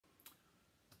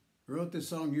I wrote this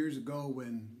song years ago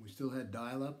when we still had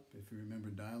dial-up, if you remember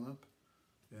dial-up.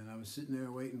 And I was sitting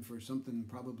there waiting for something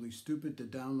probably stupid to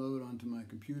download onto my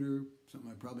computer, something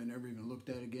I probably never even looked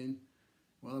at again.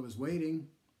 While I was waiting,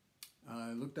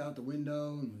 I looked out the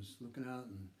window and was looking out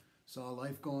and saw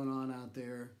life going on out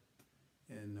there.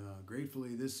 And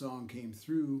gratefully, this song came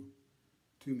through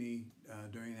to me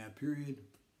during that period.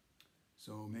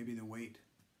 So maybe the wait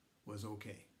was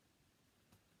okay.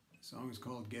 The song is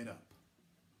called Get Up.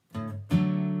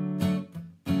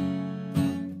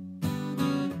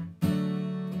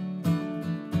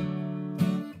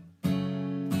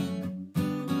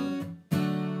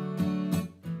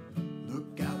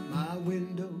 Look out my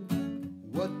window,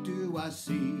 what do I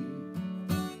see?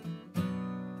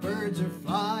 Birds are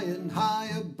flying high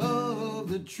above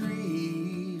the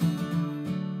trees.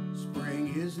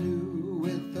 Spring is new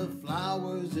with the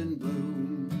flowers in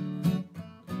bloom.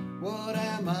 What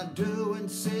am I doing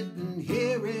sitting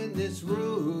here in this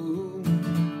room?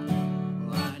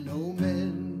 Well, I know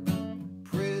men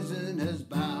prison has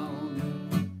bound,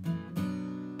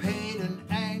 pain and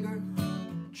anger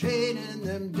chaining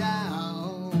them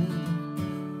down.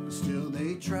 Still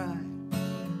they try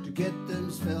to get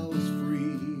themselves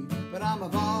free, but I'm a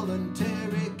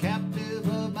voluntary captive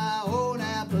of my own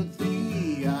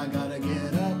apathy. I gotta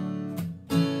get up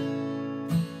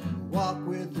and walk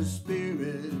with the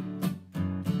Spirit.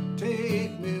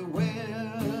 Take me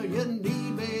where you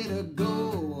need me to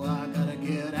go. I gotta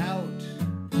get out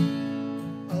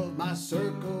of my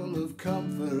circle of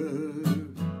comfort.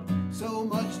 So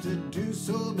much to do,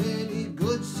 so many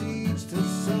good seeds to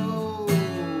sow.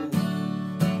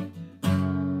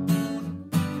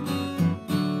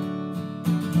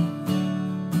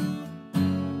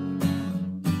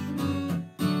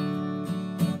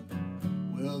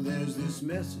 Well, there's this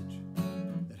message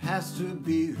that has to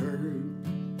be heard.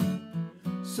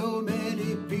 So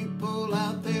many people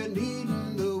out there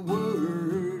needing the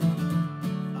word.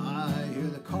 I hear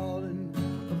the calling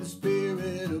of the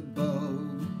Spirit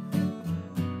above.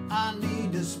 I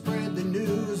need to spread the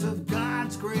news of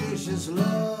God's gracious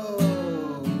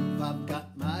love. I've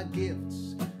got my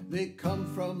gifts, they come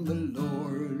from the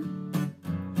Lord.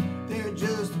 They're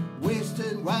just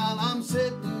wasted while I'm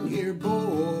sitting here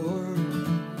bored.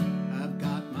 I've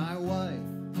got my wife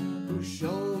who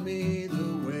showed me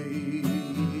the way.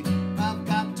 I've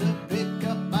got to pick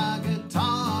up my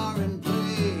guitar and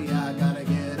play. I gotta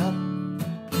get up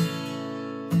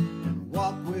and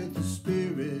walk with the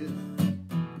Spirit.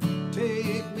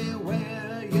 Take me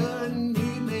where you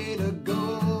need me to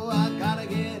go. I gotta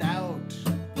get out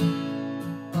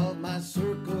of my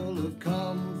circle of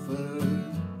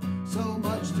comfort. So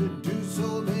much to do,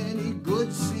 so many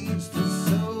good seeds to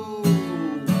sow.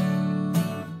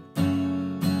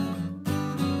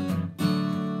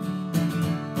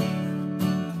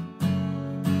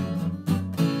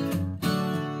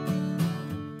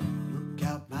 Look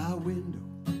out my window,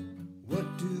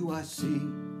 what do I see?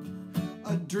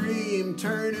 A dream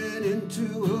turning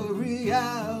into a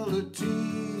reality.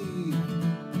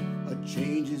 A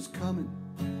change is coming,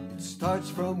 it starts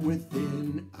from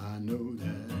within. I know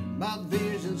that my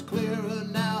vision's clearer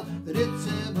now than it's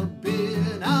ever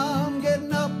been. I'm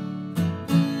getting up